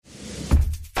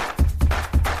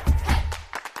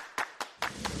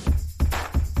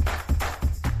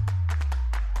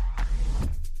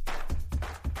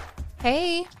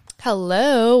Hey.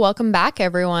 Hello. Welcome back,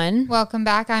 everyone. Welcome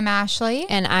back. I'm Ashley.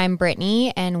 And I'm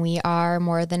Brittany, and we are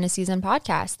More Than a Season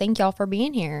podcast. Thank y'all for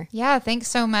being here. Yeah, thanks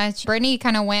so much. Brittany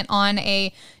kind of went on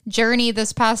a journey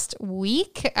this past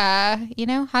week. How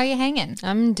you hanging?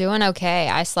 I'm doing okay.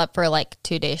 I slept for like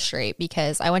 2 days straight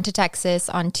because I went to Texas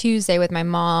on Tuesday with my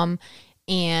mom,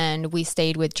 and we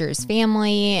stayed with Drew's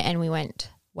family, and we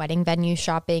went wedding venue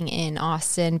shopping in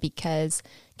Austin because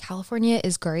California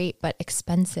is great, but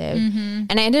expensive.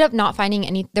 And I ended up not finding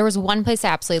any. There was one place I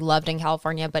absolutely loved in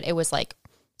California, but it was like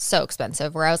so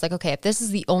expensive where I was like, okay, if this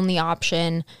is the only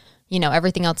option,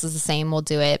 everything else is the same, we'll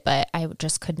do it. But I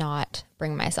just could not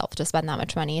bring myself to spend that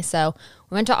much money. So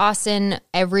we went to Austin.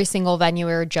 Every single venue,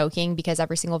 we were joking because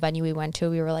every single venue we went to,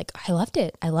 we were like, I loved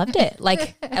it.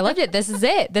 Like, I loved it. This is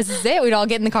it. We'd all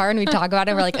get in the car and we'd talk about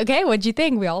it. We're like, okay, what'd you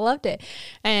think? We all loved it.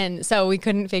 And so we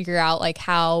couldn't figure out like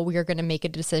how we were going to make a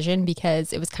decision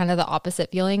because it was kind of the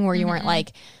opposite feeling where you weren't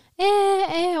like,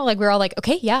 like we're all like,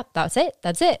 okay, yeah, that's it.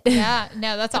 Yeah,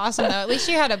 no, that's awesome though. At least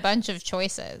you had a bunch of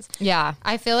choices. Yeah.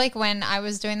 I feel like when I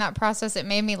was doing that process, it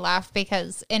made me laugh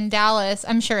because in Dallas,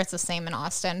 I'm sure it's the same in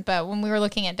Austin, but when we were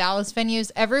looking at Dallas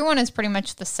venues, everyone is pretty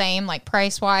much the same, like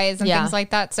price wise and things like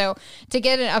that. So to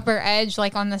get an upper edge,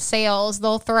 like on the sales,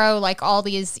 they'll throw like all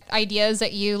these ideas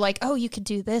at you, like, oh, you could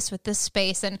do this with this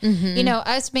space. And,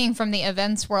 us being from the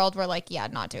events world, we're like, yeah,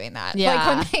 not doing that.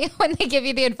 Yeah. Like when they give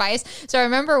you the advice. So I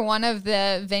remember one of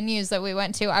the venues that we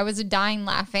went to, I was dying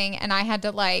laughing and I had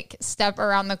to like step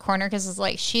around the corner because it's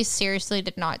like, she seriously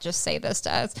did not just say this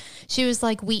to us. She was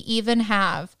like, we even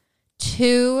have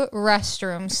 2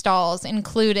 restroom stalls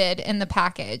included in the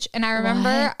package. And I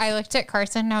remember I looked at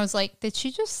Carson and I was like, did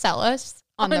she just sell us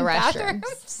on the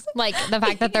restrooms? Like the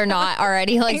fact that they're not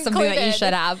already like something that you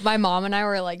should have. My mom and I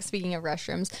were like, speaking of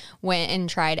restrooms, went and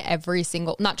tried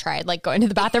like going to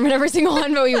the bathroom in every single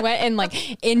one, but we went and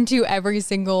like into every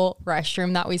single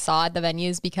restroom that we saw at the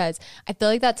venues because I feel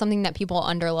like that's something that people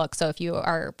underlook. So if you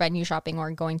are venue shopping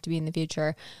or going to be in the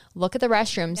future, look at the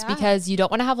restrooms because you don't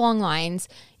want to have long lines.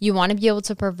 You want to be able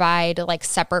to provide like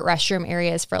separate restroom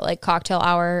areas for like cocktail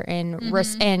hour and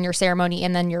and your ceremony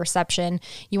and then your reception.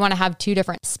 You want to have 2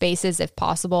 different spaces if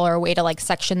possible or a way to like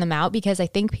section them out because I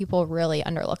think people really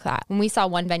underlook that. When we saw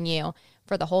one venue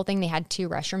for the whole thing, they had 2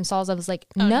 restroom stalls. I was like,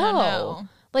 no.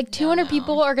 Like 200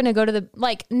 people are going to go to the,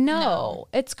 like, no.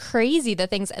 It's crazy the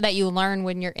things that you learn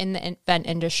when you're in the event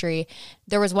industry.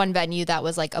 There was one venue that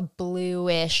was like a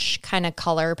bluish kind of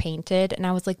color painted. And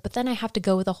I was like, but then I have to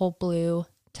go with a whole blue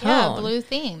tone. Yeah, blue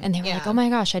theme. And they were like, oh my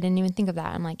gosh, I didn't even think of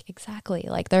that. I'm like, exactly.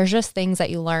 Like there's just things that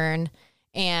you learn.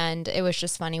 And it was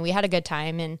just funny. We had a good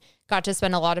time and got to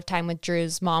spend a lot of time with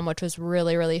Drew's mom, which was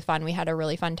really, really fun. We had a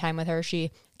really fun time with her.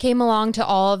 She came along to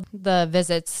all of the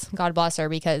visits, God bless her,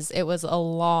 because it was a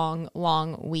long,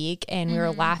 long week. And we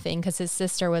were laughing because his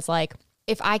sister was like,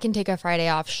 if I can take a Friday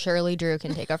off, surely Drew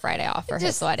can take a Friday off for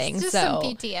his wedding. Just so some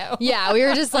PTO. Yeah, we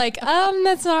were just like,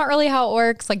 that's not really how it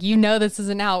works. Like, this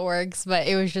isn't how it works, but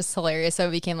it was just hilarious. So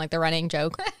it became like the running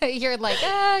joke. You're like,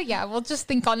 yeah, we'll just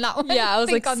think on that one. Yeah, I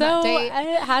was like, so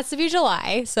it has to be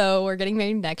July. So we're getting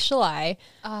married next July.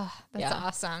 Oh, that's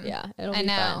awesome. Yeah, it'll be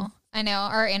fun. I know.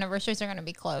 Our anniversaries are going to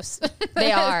be close.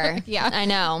 They are. Yeah. I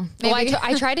know. Well,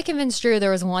 I tried to convince Drew.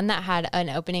 There was one that had an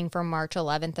opening for March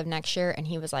 11th of next year. And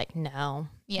he was like, no.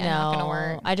 Yeah, not going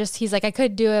to work. He's like, I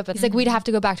could do it. But he's like, we'd have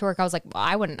to go back to work. I was like, well,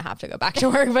 I wouldn't have to go back to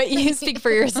work. But you speak for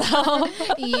yourself.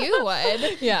 You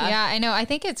would. Yeah. Yeah, I know. I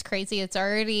think it's crazy. It's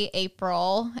already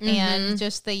April. And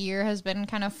just the year has been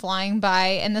kind of flying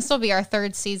by. And this will be our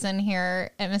 3rd season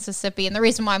here in Mississippi. And the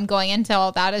reason why I'm going into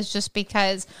all that is just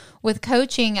because with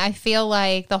coaching, I feel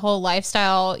like the whole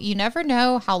lifestyle, you never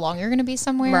know how long you're going to be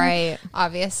somewhere. Right.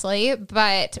 Obviously.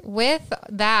 But with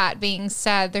that being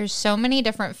said, there's so many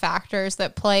different factors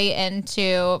that play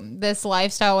into this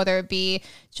lifestyle, whether it be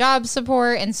job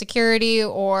support and security,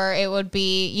 or it would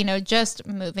be, just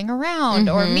moving around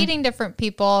or meeting different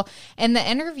people. And the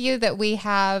interview that we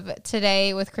have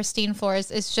today with Christine Flores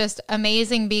is just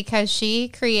amazing because she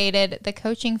created the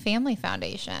Coaching Family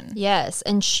Foundation. Yes.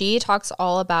 And she talks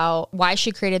all about why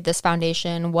she created this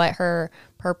foundation, what her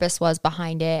purpose was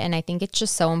behind it. And I think it's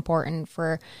just so important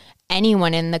for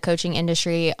anyone in the coaching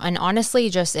industry, and honestly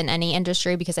just in any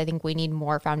industry, because I think we need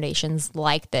more foundations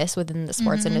like this within the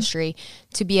sports industry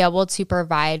to be able to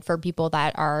provide for people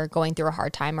that are going through a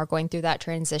hard time or going through that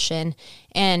transition.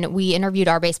 And we interviewed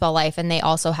Our Baseball Life, and they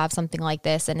also have something like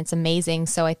this, and it's amazing.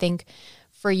 So I think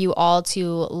for you all to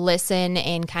listen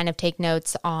and kind of take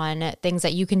notes on things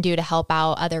that you can do to help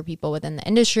out other people within the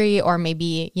industry, or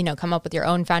maybe, come up with your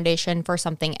own foundation for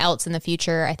something else in the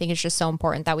future. I think it's just so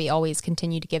important that we always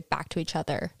continue to give back to each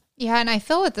other. Yeah, and I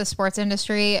feel with the sports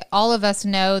industry, all of us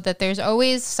know that there's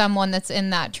always someone that's in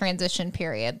that transition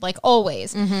period, like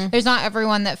always. There's not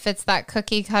everyone that fits that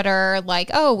cookie cutter,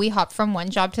 like, oh, we hop from one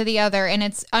job to the other. And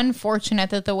it's unfortunate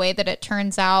that the way that it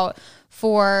turns out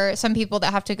for some people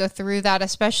that have to go through that,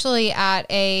 especially at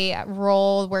a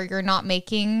role where you're not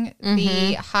making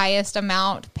the highest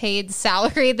amount paid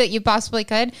salary that you possibly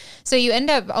could. So you end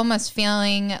up almost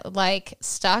feeling like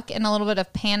stuck in a little bit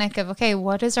of panic of, okay,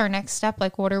 what is our next step?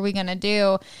 Like, what are we going to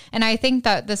do? And I think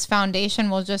that this foundation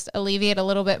will just alleviate a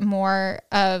little bit more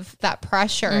of that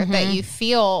pressure that you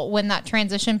feel when that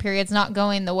transition period's not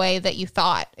going the way that you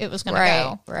thought it was going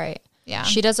to go. Right. Yeah.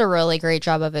 She does a really great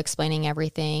job of explaining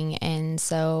everything. And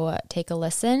so take a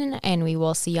listen and we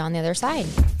will see you on the other side.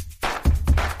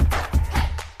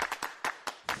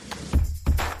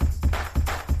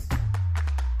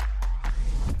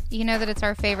 You know that it's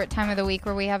our favorite time of the week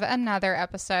where we have another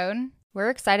episode. We're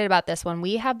excited about this one.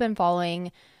 We have been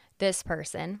following this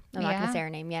person. I'm not going to say her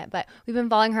name yet, but we've been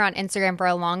following her on Instagram for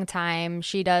a long time.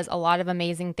 She does a lot of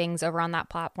amazing things over on that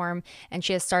platform, and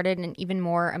she has started an even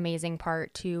more amazing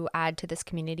part to add to this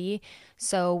community.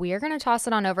 So we are going to toss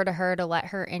it on over to her to let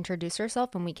her introduce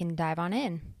herself, and we can dive on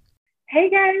in. Hey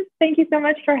guys, thank you so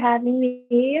much for having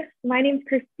me. My name's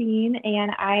Christine,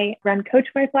 and I run Coach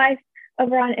Wife Life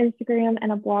over on Instagram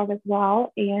and a blog as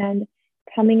well. And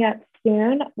coming up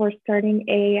soon, we're starting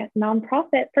a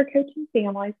nonprofit for coaching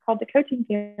families called the Coaching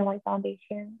Family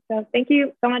Foundation. So thank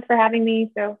you so much for having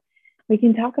me so we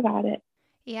can talk about it.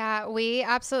 Yeah, we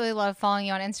absolutely love following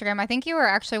you on Instagram. I think you were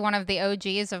actually one of the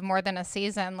OGs of More Than a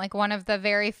Season, like one of the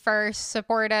very first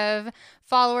supportive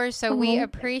followers. So we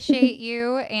appreciate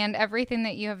you and everything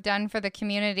that you have done for the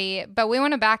community. But we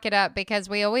want to back it up because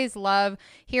we always love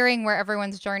hearing where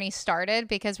everyone's journey started,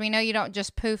 because we know you don't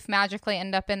just poof magically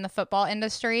end up in the football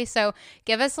industry. So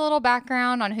give us a little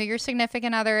background on who your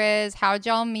significant other is, how'd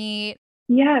y'all meet?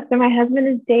 Yeah, so my husband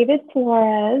is David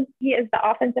Flores. He is the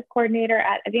offensive coordinator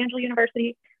at Evangel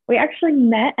University. We actually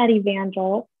met at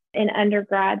Evangel in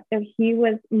undergrad. So he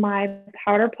was my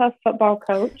Powder Puff football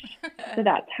coach. So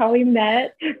that's how we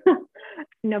met.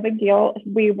 No big deal.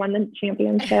 We won the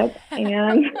championship.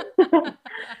 And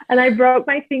and I broke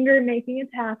my finger making a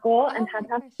tackle and had to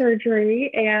have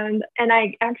surgery. And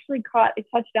I actually caught a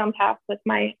touchdown pass with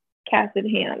my casted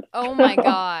hand. Oh my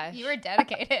gosh. You were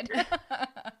dedicated.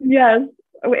 Yes,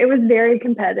 it was very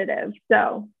competitive.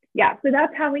 So yeah, so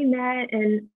that's how we met.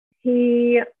 And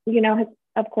he, has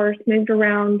of course moved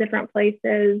around different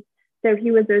places. So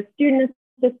he was a student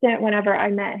assistant whenever I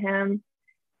met him.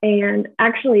 And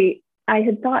actually I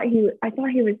thought he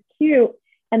was cute.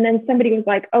 And then somebody was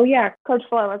like, oh yeah, Coach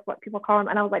Flo is what people call him.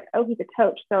 And I was like, oh, he's a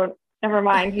coach. So never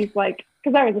mind. He's like,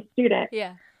 because I was a student.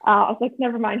 Yeah. I was like,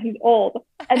 never mind, he's old.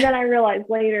 And then I realized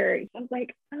later, I was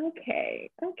like, okay,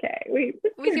 we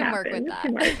can work with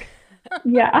that.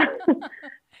 Yeah.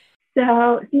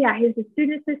 So yeah, he was a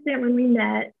student assistant when we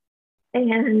met,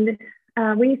 and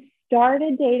we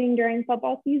started dating during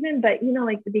football season. But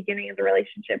like the beginning of the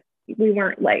relationship, we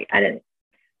weren't like, I didn't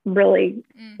really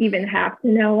even have to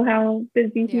know how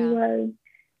busy he was.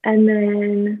 And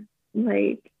then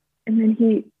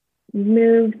he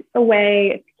moved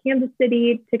away Kansas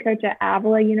City to coach at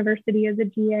Avila University as a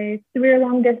GA. So we were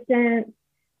long distance.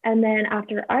 And then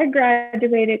after I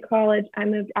graduated college, I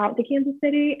moved out to Kansas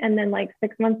City. And then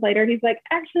 6 months later, he's like,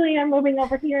 actually, I'm moving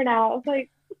over here now. I was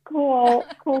like, cool.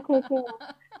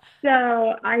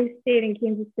 So I stayed in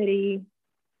Kansas City,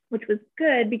 which was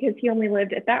good because he only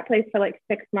lived at that place for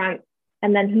 6 months.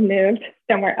 And then he moved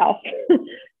somewhere else.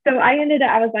 So I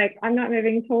was like, I'm not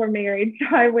moving until we're married.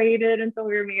 So I waited until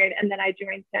we were married. And then I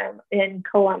joined him in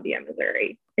Columbia,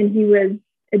 Missouri. And he was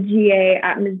a GA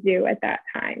at Mizzou at that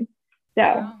time. So,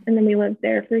 And then we lived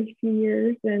there for a few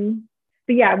years.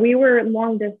 But yeah, we were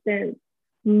long distance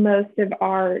most of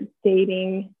our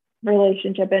dating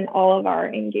relationship and all of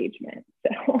our engagement.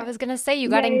 So I was going to say, you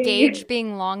got engaged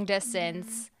being long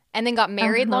distance. And then got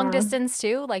married long distance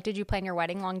too? Did you plan your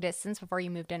wedding long distance before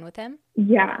you moved in with him?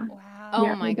 Yeah. Wow.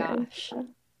 Oh my gosh.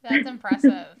 That's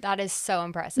impressive. That is so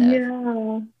impressive.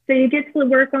 Yeah. So you get to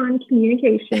work on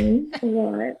communication a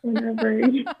lot whenever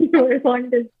you're long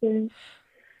distance.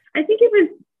 I think it was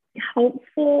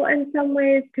helpful in some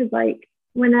ways because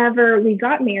whenever we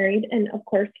got married, and of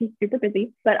course he's super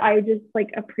busy, but I just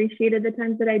appreciated the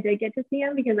times that I did get to see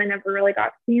him because I never really got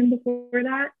to see him before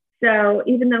that. So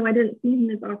even though I didn't see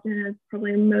him as often as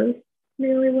probably most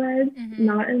newlyweds,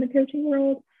 not in the coaching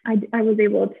world, I was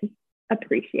able to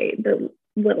appreciate the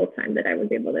little time that I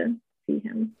was able to see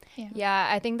him. Yeah,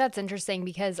 I think that's interesting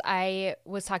because I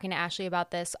was talking to Ashley about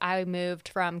this. I moved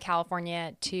from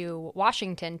California to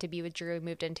Washington to be with Drew. We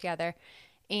moved in together.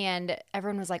 and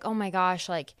everyone was like, oh my gosh,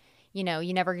 like, you know,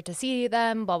 you never get to see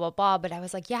them, blah, blah, blah. But I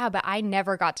was like, yeah, but I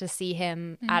never got to see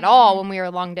him at all when we were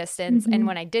long distance. And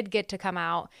when I did get to come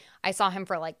out, I saw him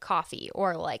for like coffee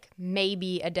or like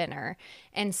maybe a dinner.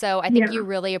 And so I think you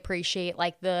really appreciate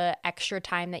like the extra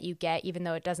time that you get, even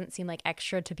though it doesn't seem like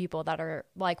extra to people that are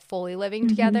like fully living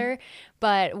together.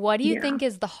 But what do you think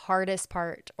is the hardest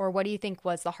part, or what do you think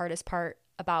was the hardest part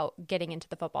about getting into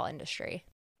the football industry?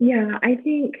 Yeah, I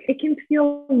think it can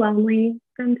feel lonely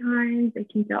sometimes. It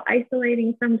can feel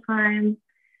isolating sometimes,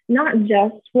 not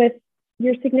just with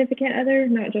your significant other,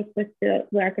 not just with the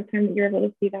lack of time that you're able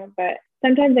to see them, but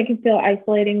sometimes it can feel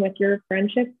isolating with your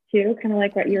friendships too, kind of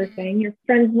like what you were saying. Your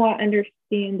friends not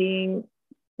understanding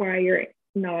why you're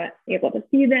not able to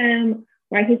see them,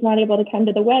 why he's not able to come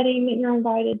to the wedding that you're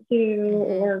invited to,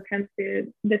 or come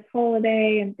to this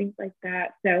holiday and things like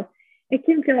that. So it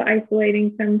can feel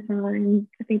isolating sometimes.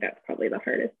 I think that's probably the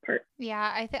hardest part.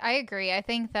 Yeah, I agree. I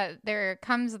think that there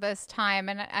comes this time,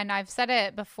 and I've said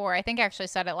it before. I think I actually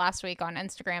said it last week on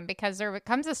Instagram, because there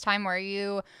comes this time where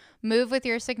you move with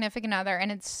your significant other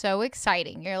and it's so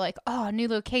exciting. You're like, oh, new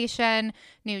location,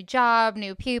 new job,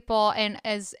 new people. And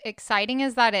as exciting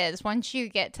as that is, once you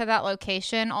get to that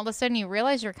location, all of a sudden you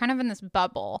realize you're kind of in this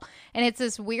bubble, and it's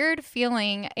this weird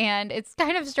feeling. And it's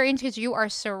kind of strange because you are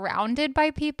surrounded by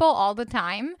people all the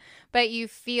time, but you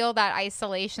feel that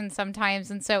isolation sometimes.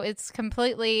 And so it's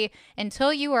completely,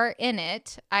 until you are in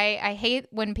it. I hate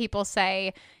when people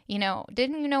say, you know,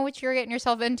 didn't you know what you were getting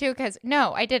yourself into? Because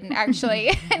no, I didn't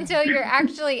actually. Until you're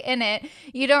actually in it,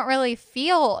 you don't really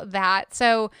feel that.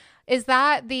 So is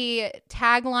that the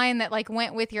tagline that like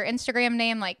went with your Instagram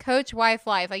name, like Coach Wife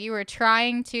Life? Like you were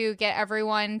trying to get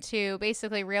everyone to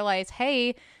basically realize,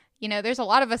 hey, you know, there's a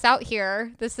lot of us out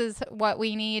here. This is what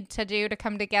we need to do to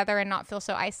come together and not feel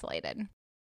so isolated.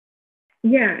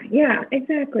 Yeah,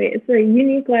 exactly. It's a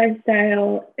unique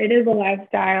lifestyle. It is a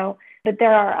lifestyle, but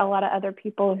there are a lot of other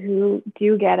people who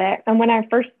do get it. And when I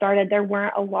first started, there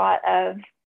weren't a lot of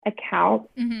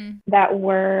accounts that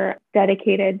were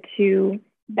dedicated to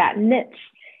that niche.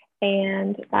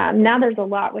 And now there's a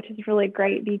lot, which is really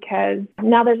great, because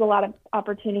now there's a lot of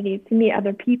opportunities to meet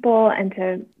other people and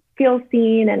to feel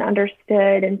seen and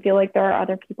understood and feel like there are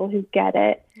other people who get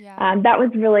it. That was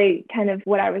really kind of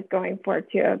what I was going for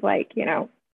too, of like, you know,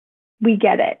 we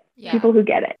get it, people who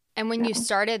get it. And when you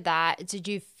started that, did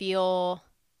you feel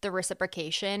the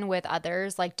reciprocation with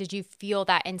others? Like, did you feel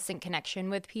that instant connection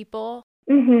with people?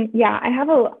 Yeah, I have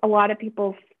a lot of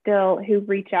people still who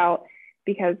reach out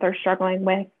because they're struggling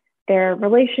with their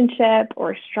relationship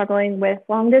or struggling with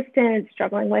long distance,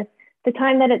 struggling with the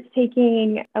time that it's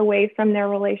taking away from their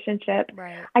relationship.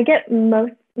 Right. I get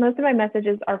most of my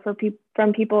messages are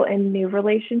from people in new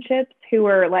relationships who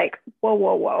are like,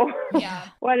 whoa. Yeah.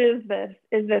 What is this?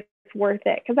 Is this worth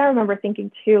it? Because I remember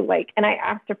thinking too, like, and I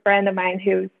asked a friend of mine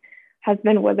whose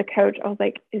husband was a coach, I was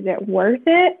like, is it worth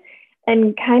it?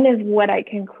 And kind of what I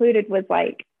concluded was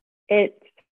like, it's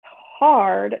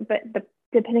hard, but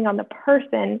depending on the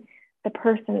person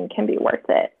can be worth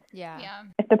it. Yeah.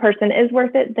 If the person is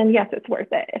worth it, then yes, it's worth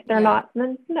it. If they're not,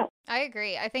 then no. I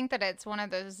agree. I think that it's one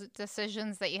of those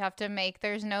decisions that you have to make.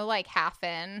 There's no like half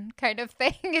in kind of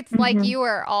thing. It's like you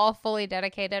are all fully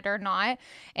dedicated or not.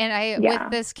 And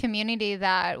with this community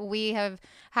that we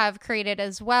have created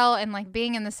as well, and like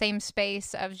being in the same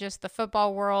space of just the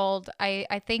football world,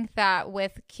 I think that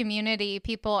with community,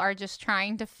 people are just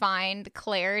trying to find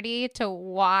clarity to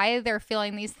why they're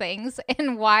feeling these things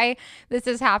and why this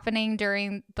is happening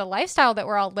during the lifestyle that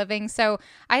we're all living. So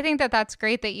I think that that's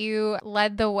great that you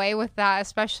led the way with that,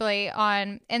 especially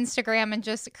on Instagram, and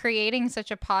just creating such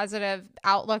a positive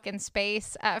outlook and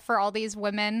space for all these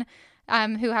women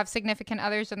who have significant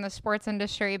others in the sports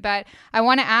industry. But I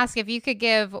want to ask, if you could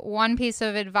give one piece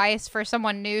of advice for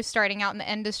someone new starting out in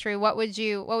the industry, what would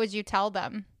you tell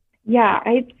them? Yeah,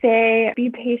 I'd say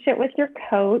be patient with your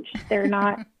coach. They're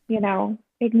not,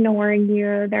 ignoring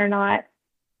you. They're not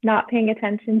paying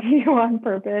attention to you on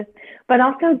purpose, but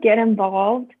also get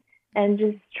involved and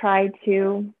just try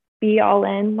to be all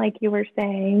in, like you were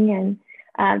saying,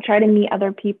 and try to meet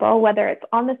other people, whether it's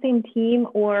on the same team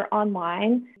or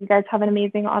online. You guys have an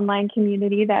amazing online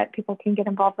community that people can get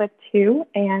involved with too,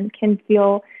 and can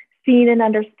feel seen and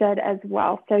understood as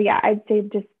well. So yeah, I'd say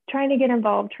just trying to get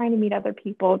involved, trying to meet other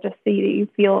people, just so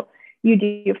that you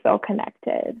do feel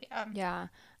connected. Yeah.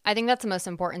 I think that's the most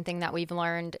important thing that we've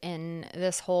learned in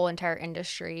this whole entire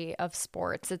industry of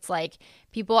sports. It's like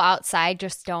people outside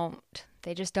just don't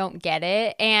get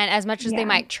it. And as much as they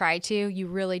might try to, you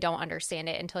really don't understand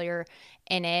it until you're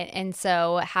in it. And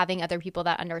so having other people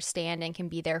that understand and can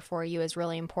be there for you is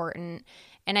really important.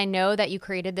 And I know that you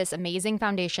created this amazing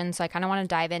foundation. So I kind of want to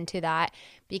dive into that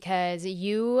because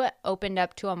you opened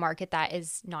up to a market that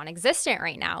is non-existent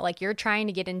right now. Like you're trying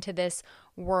to get into this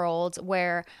world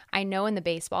where I know in the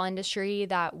baseball industry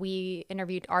that we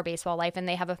interviewed Our Baseball Life and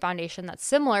they have a foundation that's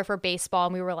similar for baseball.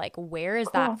 And we were like, where is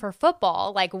that for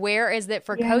football? Like, where is it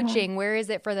for coaching? Where is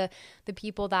it for the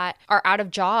people that are out of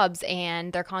jobs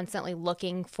and they're constantly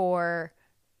looking for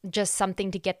just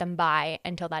something to get them by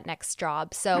until that next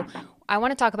job. So I want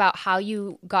to talk about how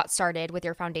you got started with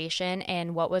your foundation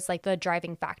and what was like the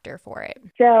driving factor for it.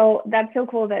 So that's so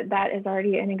cool that that is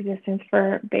already in existence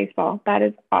for baseball. That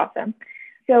is awesome.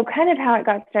 So kind of how it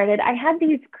got started, I had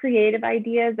these creative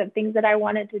ideas of things that I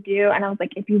wanted to do. And I was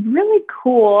like, it'd be really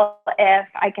cool if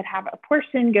I could have a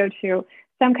portion go to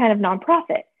some kind of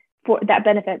nonprofit for that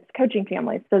benefits coaching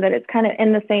families so that it's kind of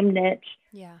in the same niche.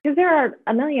 Yeah. Because there are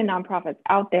a million nonprofits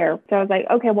out there. So I was like,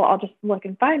 okay, well, I'll just look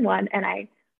and find one. And I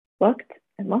looked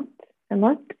and looked and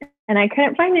looked and I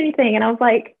couldn't find anything. And I was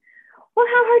like, well,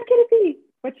 how hard can it be?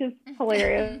 Which is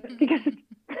hilarious because it's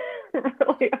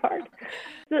really hard.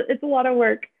 It's a lot of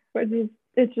work, which is,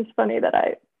 it's just funny that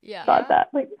I thought that,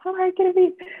 like, how hard can it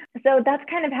be? So that's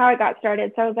kind of how it got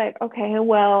started. So I was like, okay,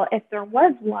 well, if there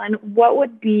was one, what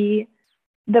would be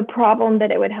the problem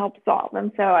that it would help solve?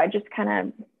 And so I just kind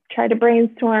of try to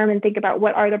brainstorm and think about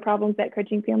what are the problems that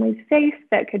coaching families face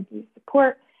that could use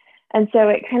support. And so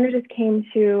it kind of just came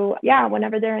to,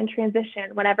 whenever they're in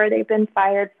transition, whenever they've been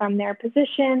fired from their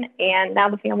position and now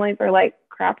the families are like,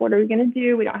 crap, what are we going to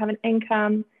do? We don't have an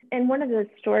income. And one of the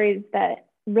stories that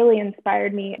really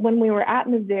inspired me when we were at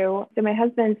Mizzou, so my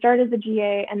husband started as a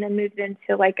GA and then moved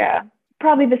into like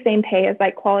probably the same pay as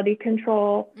like quality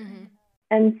control. Mm-hmm.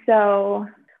 And so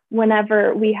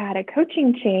whenever we had a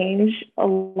coaching change, a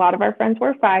lot of our friends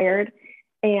were fired.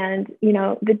 And, you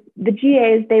know, the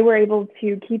GAs, they were able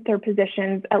to keep their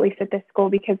positions, at least at this school,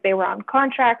 because they were on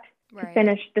contract to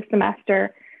finish the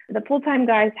semester. The full-time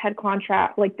guys had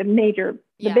contract, like the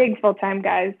big full-time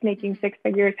guys making six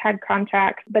figures had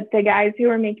contracts, but the guys who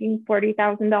were making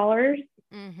 $40,000,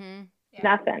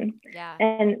 nothing. Yeah.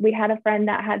 And we had a friend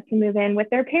that had to move in with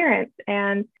their parents,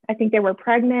 and I think they were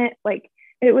pregnant. Like,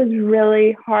 it was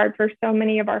really hard for so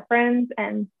many of our friends.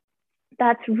 And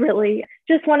that's really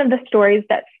just one of the stories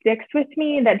that sticks with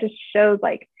me that just shows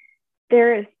like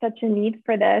there is such a need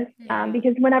for this.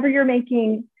 Because whenever you're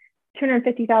making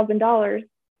 $250,000,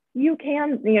 you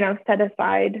can, set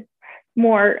aside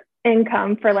more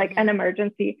income for like an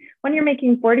emergency. When you're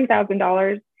making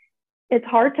 $40,000, it's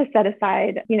hard to set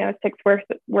aside, six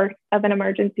worth of an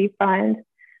emergency fund.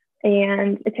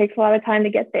 And it takes a lot of time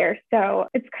to get there. So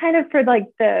it's kind of for like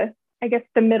the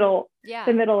middle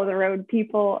of the road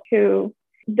people who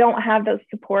don't have those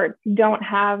supports, don't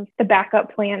have the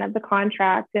backup plan of the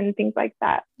contract and things like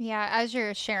that. Yeah. As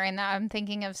you're sharing that, I'm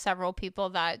thinking of several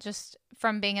people that just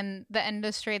from being in the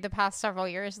industry the past several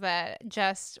years that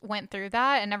just went through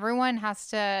that, and everyone has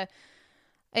to,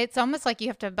 it's almost like you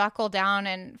have to buckle down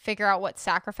and figure out what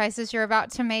sacrifices you're about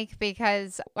to make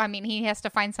because, he has to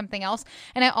find something else.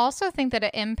 And I also think that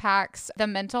it impacts the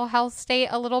mental health state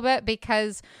a little bit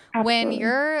because when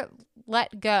you're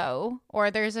let go or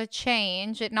there's a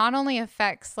change, it not only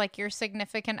affects like your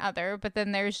significant other, but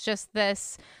then there's just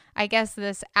this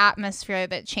atmosphere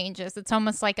that changes. It's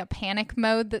almost like a panic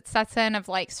mode that sets in of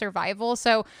like survival.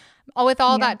 So with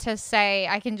all that to say,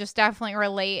 I can just definitely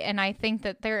relate. And I think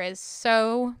that there is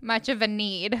so much of a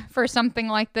need for something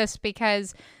like this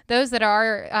because those that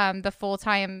are the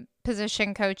full-time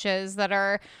position coaches that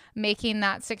are making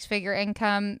that six-figure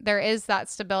income, there is that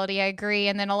stability. I agree.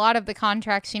 And then a lot of the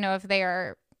contracts, if they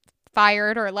are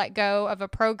fired or let go of a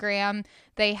program,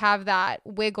 they have that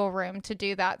wiggle room to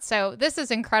do that. So this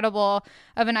is incredible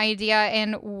of an idea.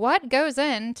 And what goes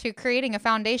into creating a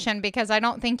foundation? Because I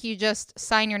don't think you just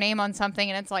sign your name on something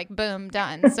and it's like, boom,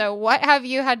 done. So what have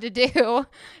you had to do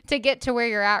to get to where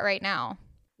you're at right now?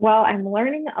 Well, I'm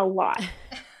learning a lot.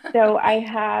 So I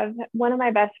have one of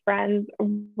my best friends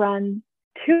run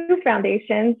two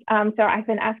foundations. So I've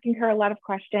been asking her a lot of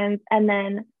questions, and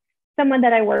then someone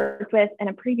that I worked with in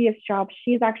a previous job,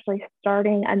 she's actually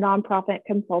starting a nonprofit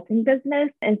consulting business.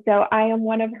 And so I am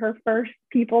one of her first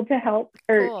people to help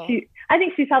her. Cool. I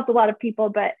think she's helped a lot of people,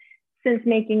 but since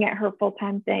making it her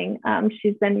full-time thing,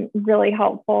 she's been really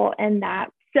helpful in that.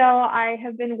 So I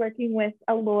have been working with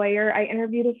a lawyer. I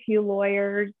interviewed a few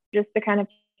lawyers just to kind of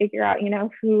figure out,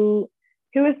 who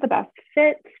is the best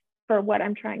fit for what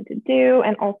I'm trying to do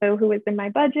and also who is in my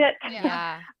budget.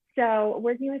 Yeah. So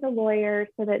working with a lawyer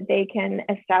so that they can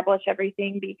establish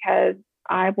everything because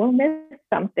I will miss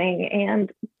something.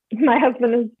 And my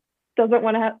husband doesn't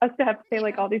want us to have to pay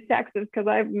like all these taxes because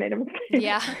I've made a mistake.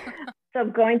 Yeah. So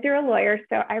going through a lawyer.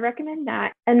 So I recommend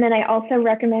that. And then I also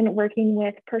recommend working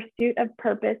with Pursuit of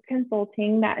Purpose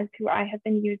Consulting. That is who I have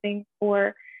been using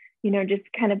for, just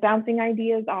kind of bouncing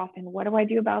ideas off and what do I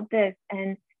do about this?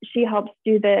 And she helps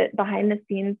do the behind the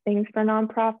scenes things for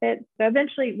nonprofits. So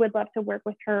eventually would love to work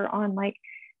with her on like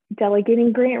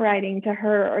delegating grant writing to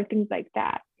her or things like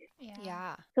that.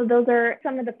 Yeah. So those are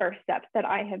some of the first steps that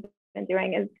I have been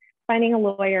doing is finding a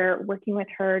lawyer, working with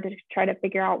her to try to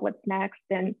figure out what's next.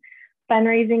 And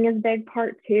fundraising is a big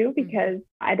part too, because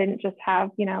I didn't just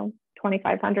have,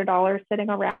 $2,500 sitting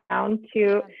around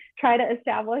to try to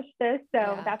establish this.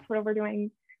 So that's what we're doing.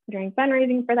 We're doing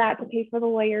fundraising for that to pay for the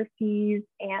lawyer fees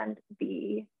and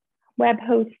the web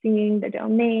hosting, the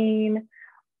domain,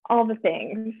 all the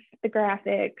things, the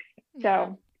graphics.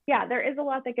 So yeah, there is a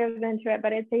lot that goes into it,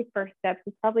 but I'd say first steps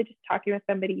is probably just talking with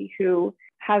somebody who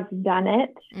has done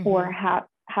it or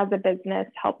has a business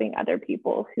helping other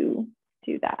people who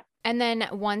do that. And then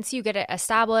once you get it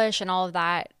established and all of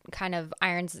that kind of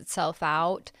irons itself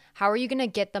out, how are you going to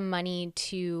get the money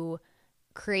to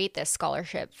create this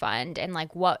scholarship fund? And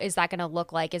like, what is that going to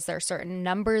look like? Is there a certain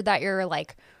number that you're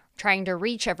like trying to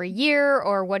reach every year,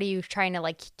 or what are you trying to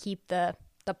like keep the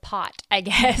pot, I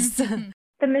guess?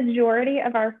 The majority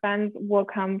of our funds will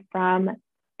come from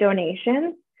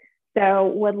donations. So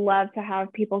would love to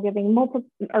have people giving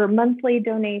monthly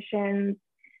donations.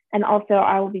 And also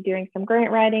I will be doing some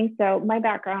grant writing. So my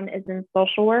background is in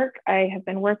social work. I have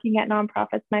been working at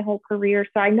nonprofits my whole career.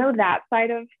 So I know that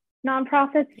side of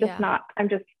nonprofits, I'm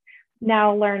just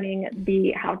now learning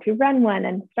how to run one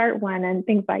and start one and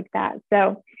things like that.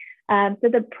 So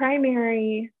the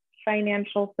primary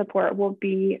financial support will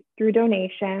be through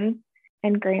donations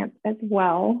and grants as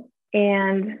well.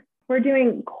 And we're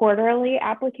doing quarterly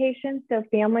applications. So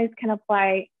families can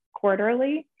apply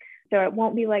quarterly. So it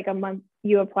won't be like a month,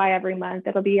 you apply every month.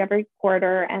 It'll be every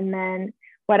quarter. And then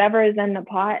whatever is in the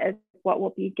pot is what will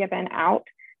be given out.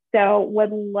 So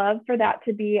would love for that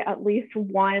to be at least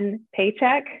one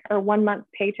paycheck or 1 month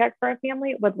paycheck for a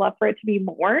family. Would love for it to be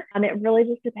more. And it really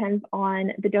just depends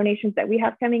on the donations that we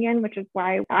have coming in, which is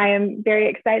why I am very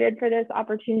excited for this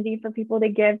opportunity for people to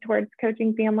give towards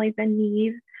coaching families in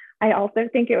need. I also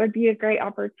think it would be a great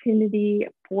opportunity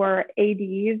for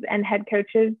ADs and head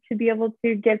coaches to be able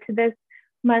to give to this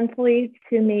monthly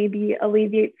to maybe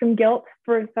alleviate some guilt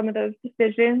for some of those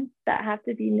decisions that have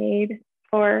to be made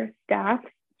for staff.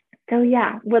 So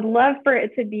yeah, would love for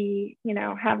it to be,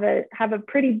 have a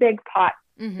pretty big pot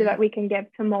so that we can give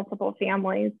to multiple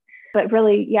families. But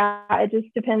really, it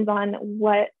just depends on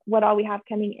what all we have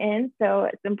coming in. So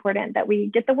it's important that we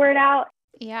get the word out.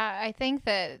 Yeah, I think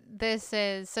that this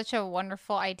is such a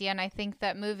wonderful idea. And I think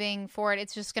that moving forward,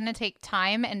 it's just going to take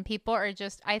time, and people are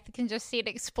I can just see it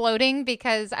exploding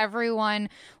because everyone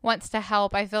wants to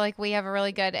help. I feel like we have a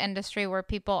really good industry where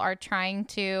people are trying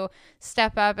to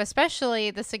step up,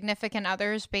 especially the significant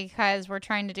others, because we're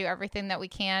trying to do everything that we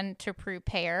can to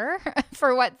prepare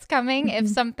for what's coming if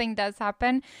something does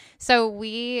happen. So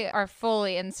we are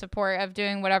fully in support of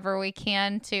doing whatever we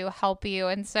can to help you.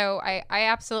 And so I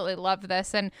absolutely love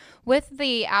this. And with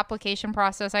the application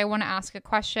process, I want to ask a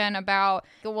question about,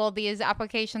 will these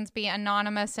applications be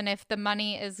anonymous? And if the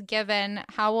money is given,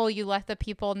 how will you let the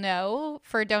people know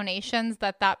for donations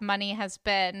that money has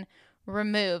been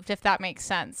removed, if that makes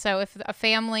sense? So if a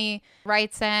family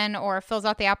writes in or fills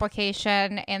out the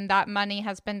application and that money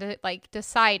has been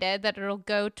decided that it'll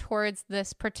go towards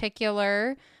this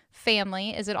particular family,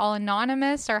 is it all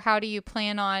anonymous, or how do you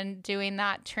plan on doing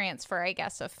that transfer, I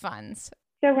guess, of funds?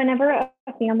 So whenever a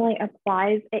family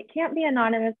applies, it can't be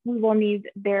anonymous. We will need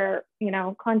their,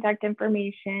 contact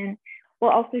information. We'll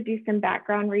also do some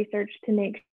background research to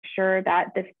make sure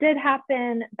that this did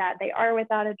happen, that they are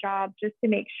without a job, just to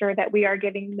make sure that we are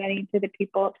giving money to the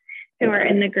people who are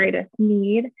in the greatest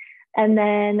need. And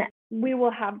then we will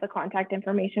have the contact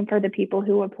information for the people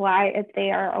who apply if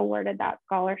they are awarded that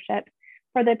scholarship.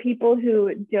 For the people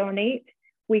who donate,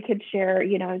 we could share,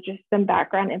 just some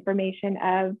background information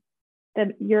of that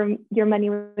your money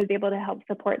was able to help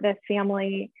support this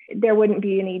family. There wouldn't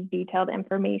be any detailed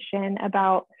information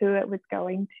about who it was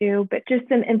going to, but just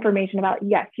some information about,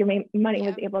 yes, your money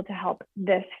was able to help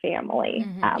this family.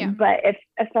 But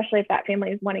especially if that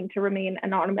family is wanting to remain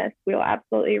anonymous, we will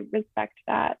absolutely respect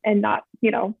that and not,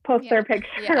 post their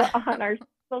picture on our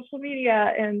social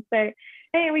media and say,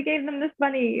 hey, we gave them this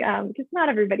money, because not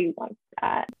everybody wants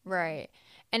that. Right.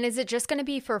 And is it just going to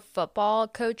be for football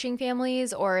coaching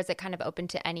families, or is it kind of open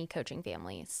to any coaching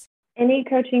families? Any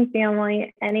coaching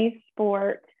family, any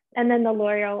sport. And then the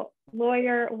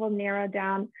lawyer will narrow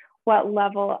down what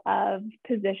level of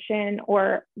position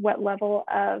or what level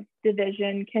of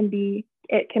division can be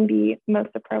most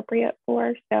appropriate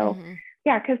for. So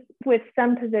yeah, because with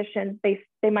some positions,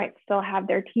 they might still have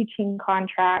their teaching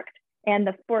contract and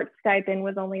the sports stipend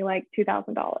was only like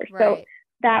 $2,000. Right. So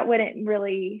that wouldn't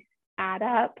really add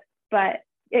up, but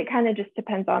it kind of just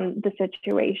depends on the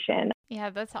situation. Yeah,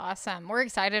 that's awesome. We're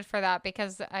excited for that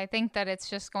because I think that it's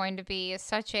just going to be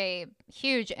such a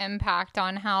huge impact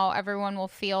on how everyone will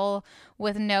feel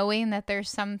with knowing that there's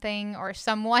something or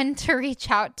someone to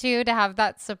reach out to have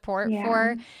that support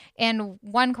for. And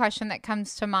one question that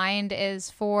comes to mind is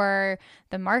for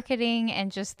the marketing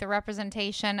and just the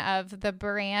representation of the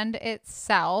brand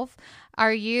itself.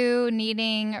 Are you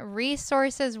needing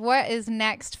resources? What is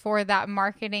next for that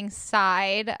marketing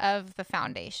side of the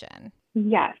foundation?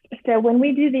 Yes. So when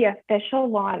we do the official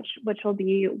launch, which will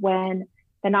be when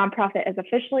the nonprofit is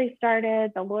officially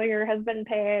started, the lawyer has been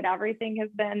paid, everything has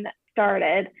been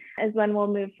started, is when we'll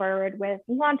move forward with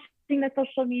launching the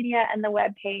social media and the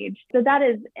web page. So that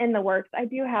is in the works. I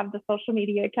do have the social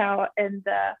media account and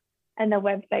the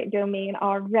website domain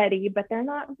already, but they're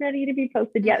not ready to be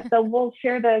posted yet. So we'll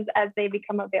share those as they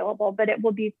become available, but it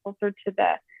will be closer to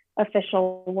the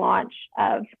official launch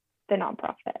of the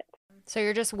nonprofit. So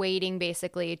you're just waiting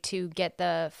basically to get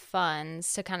the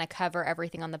funds to kind of cover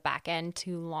everything on the back end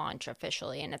to launch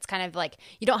officially. And it's kind of like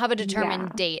you don't have a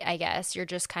determined date, I guess. You're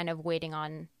just kind of waiting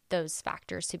on those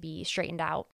factors to be straightened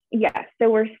out. Yes.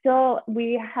 So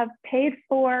we have paid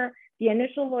for the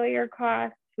initial lawyer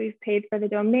costs. We've paid for the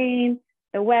domain,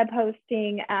 the web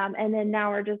hosting, and then now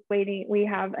we're just waiting. We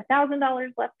have $1,000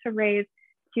 left to raise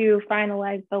to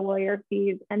finalize the lawyer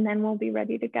fees, and then we'll be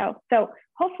ready to go. So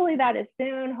hopefully that is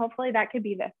soon. Hopefully that could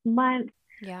be this month.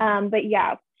 But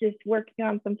yeah, just working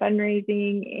on some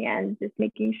fundraising and just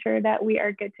making sure that we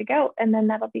are good to go. And then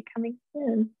that'll be coming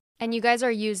soon. And you guys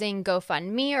are using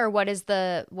GoFundMe, or what is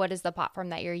the platform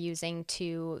that you're using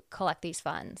to collect these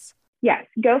funds? Yes,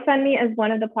 GoFundMe is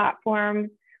one of the platforms.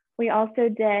 We also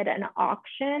did an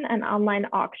online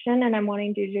auction, and I'm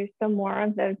wanting to do some more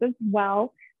of those as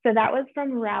well. So that was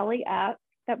from Rally Up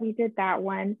that we did that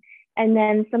one. And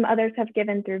then some others have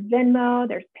given through Venmo,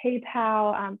 there's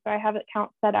PayPal. So I have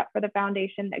accounts set up for the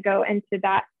foundation that go into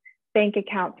that bank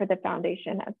account for the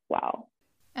foundation as well.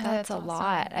 That's a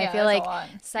lot. I feel like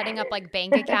setting up like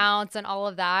bank accounts and all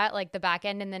of that, like the back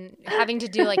end, and then having to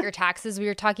do like your taxes. We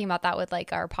were talking about that with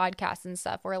like our podcast and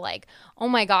stuff. We're like, oh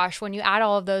my gosh, when you add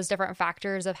all of those different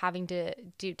factors of having to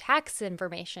do tax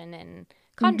information and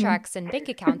contracts and bank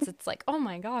accounts, it's like, oh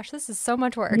my gosh, this is so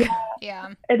much work. Yeah,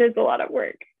 it is a lot of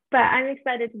work. But I'm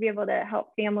excited to be able to help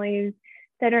families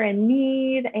that are in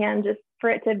need and just for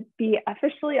it to be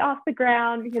officially off the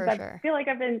ground, because I feel like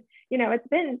I've been, it's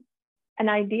been an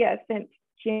idea since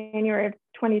January of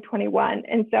 2021.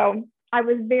 And so I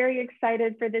was very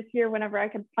excited for this year whenever I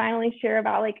could finally share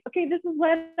about like, okay, this is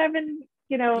what I've been,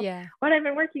 what I've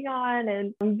been working on.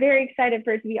 And I'm very excited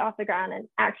for it to be off the ground and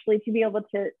actually to be able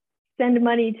to send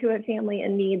money to a family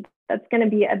in need. That's going to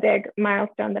be a big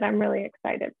milestone that I'm really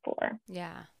excited for.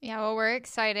 Yeah, well, we're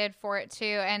excited for it too.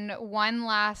 And one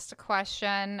last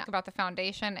question about the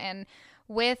foundation and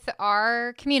with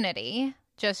our community,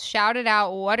 just shout it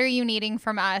out. What are you needing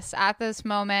from us at this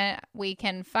moment? We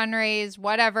can fundraise,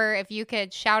 whatever. If you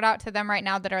could shout out to them right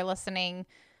now that are listening,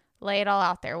 lay it all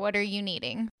out there. What are you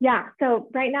needing? Yeah. So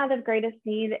right now the greatest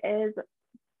need is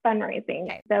fundraising.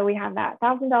 Okay. So we have that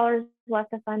 $1,000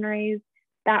 left to fundraise.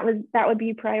 That would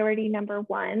be priority number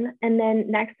one. And then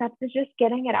next step is just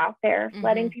getting it out there,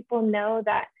 letting people know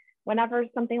that whenever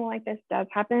something like this does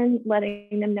happen,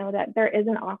 letting them know that there is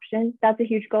an option. That's a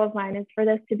huge goal of mine, is for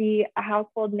this to be a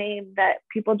household name that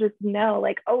people just know,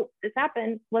 like, oh, this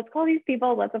happened. Let's call these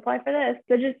people. Let's apply for this.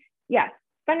 So just,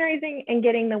 fundraising and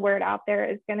getting the word out there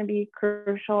is going to be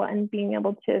crucial, and being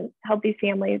able to help these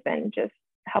families and just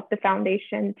help the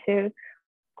foundation to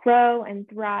grow and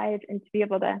thrive and to be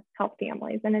able to help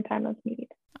families in a time of need.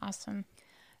 Awesome.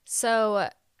 So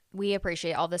we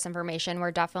appreciate all this information.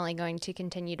 We're definitely going to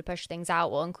continue to push things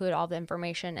out. We'll include all the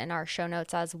information in our show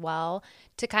notes as well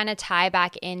to kind of tie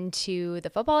back into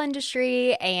the football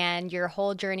industry and your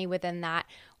whole journey within that.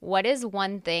 What is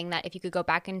one thing that if you could go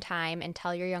back in time and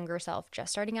tell your younger self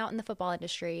just starting out in the football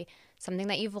industry, something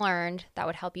that you've learned that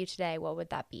would help you today, what would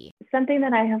that be? Something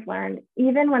that I have learned,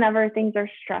 even whenever things are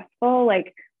stressful,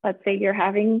 like let's say you're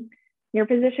having your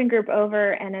position group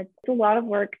over and it's a lot of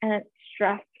work and it's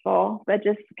stressful, but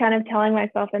just kind of telling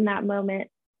myself in that moment,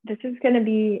 this is going to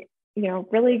be,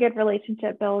 really good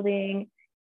relationship building,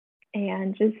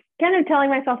 and just kind of telling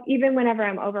myself, even whenever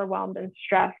I'm overwhelmed and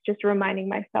stressed, just reminding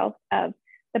myself of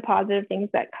the positive things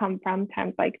that come from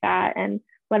times like that, and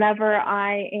whenever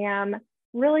I am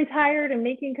really tired and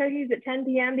making cookies at 10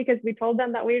 p.m. because we told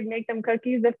them that we would make them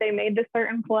cookies if they made this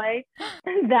certain play,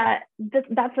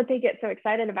 that's what they get so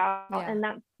excited about. Yeah. And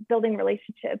that's building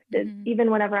relationships. Is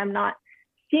even whenever I'm not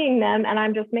seeing them and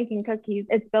I'm just making cookies,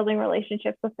 it's building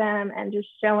relationships with them and just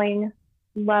showing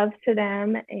love to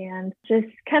them and just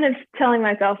kind of telling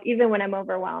myself, even when I'm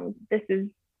overwhelmed, this is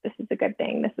a good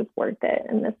thing. This is worth it.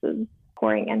 And this is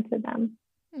pouring into them.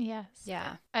 Yes.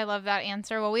 Yeah. I love that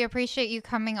answer. Well, we appreciate you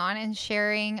coming on and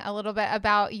sharing a little bit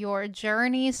about your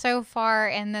journey so far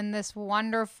and then this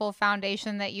wonderful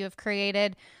foundation that you have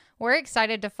created. We're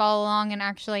excited to follow along and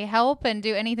actually help and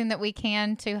do anything that we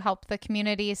can to help the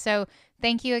community. So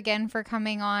thank you again for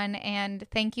coming on, and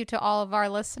thank you to all of our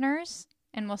listeners,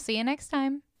 and we'll see you next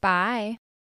time. Bye.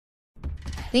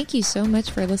 Thank you so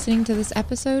much for listening to this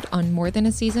episode on More Than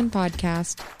a Season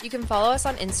Podcast. You can follow us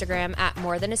on Instagram at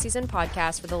More Than a Season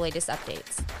Podcast for the latest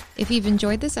updates. If you've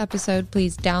enjoyed this episode,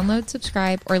 please download,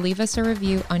 subscribe, or leave us a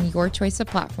review on your choice of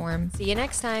platform. See you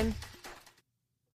next time.